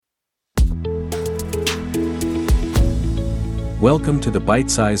Welcome to the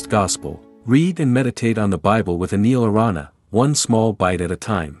Bite-Sized Gospel. Read and meditate on the Bible with Anil Arana, one small bite at a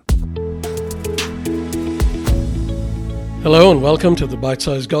time. Hello and welcome to the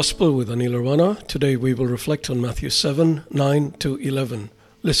Bite-Sized Gospel with Anil Arana. Today we will reflect on Matthew 7, 9 to 11.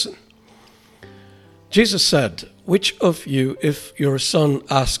 Listen. Jesus said, "Which of you, if your son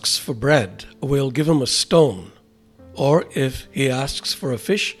asks for bread, will give him a stone? Or if he asks for a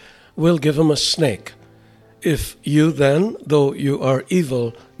fish, will give him a snake? If you then, though you are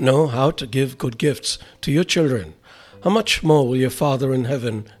evil, know how to give good gifts to your children, how much more will your Father in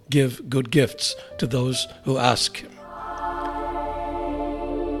heaven give good gifts to those who ask him?"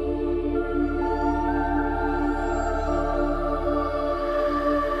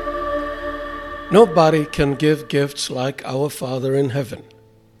 Nobody can give gifts like our Father in heaven.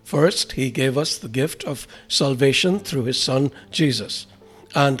 First, he gave us the gift of salvation through his Son, Jesus.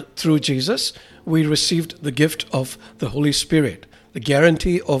 And through Jesus, we received the gift of the Holy Spirit, the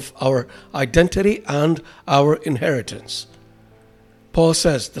guarantee of our identity and our inheritance. Paul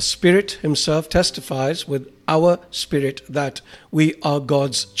says the Spirit himself testifies with our spirit that we are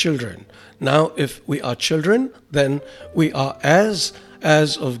God's children. Now, if we are children, then we are heirs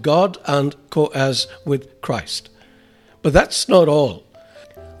of God and co-heirs with Christ. But that's not all.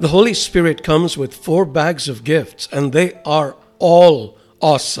 The Holy Spirit comes with 4 bags of gifts, and they are all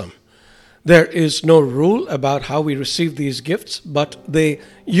awesome. There is no rule about how we receive these gifts, but they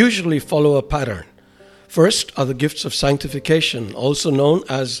usually follow a pattern. First are the gifts of sanctification, also known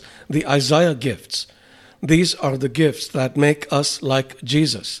as the Isaiah gifts. These are the gifts that make us like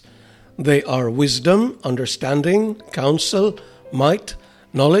Jesus. They are wisdom, understanding, counsel, might,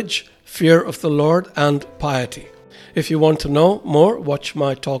 knowledge, fear of the Lord, and piety. If you want to know more, watch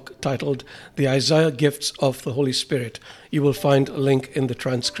my talk titled The Isaiah Gifts of the Holy Spirit. You will find a link in the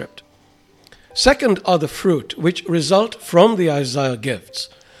transcript. Second are the fruit, which result from the Isaiah gifts.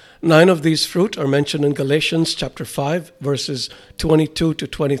 9 of these fruit are mentioned in Galatians chapter 5, verses 22 to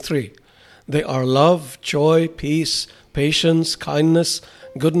 23. They are love, joy, peace, patience, kindness,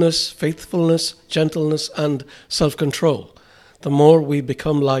 goodness, faithfulness, gentleness, and self-control. The more we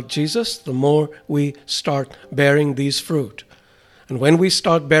become like Jesus, the more we start bearing these fruit. And when we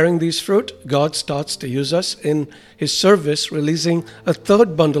start bearing these fruit, God starts to use us in his service, releasing a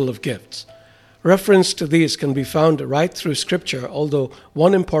third bundle of gifts. Reference to these can be found right through Scripture, although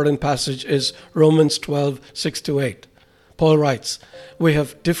one important passage is Romans 12, 6-8. Paul writes, "We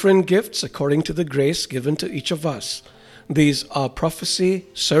have different gifts according to the grace given to each of us. These are prophecy,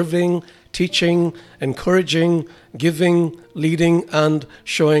 serving, teaching, encouraging, giving, leading, and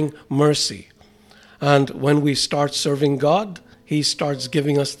showing mercy." And when we start serving God, he starts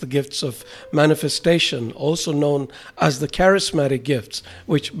giving us the gifts of manifestation, also known as the charismatic gifts,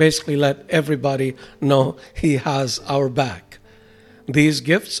 which basically let everybody know he has our back. These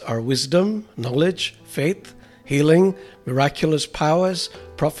gifts are wisdom, knowledge, faith, healing, miraculous powers,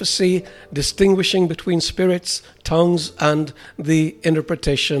 prophecy, distinguishing between spirits, tongues, and the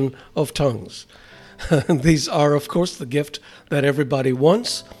interpretation of tongues. These are, of course, the gift that everybody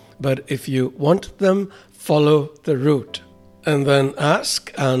wants, but if you want them, follow the route. And then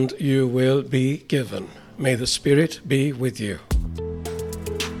ask, and you will be given. May the Spirit be with you.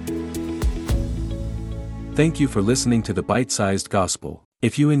 Thank you for listening to the Bite-Sized Gospel.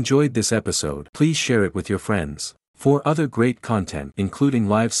 If you enjoyed this episode, please share it with your friends. For other great content, including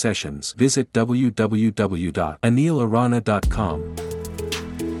live sessions, visit www.anilarana.com.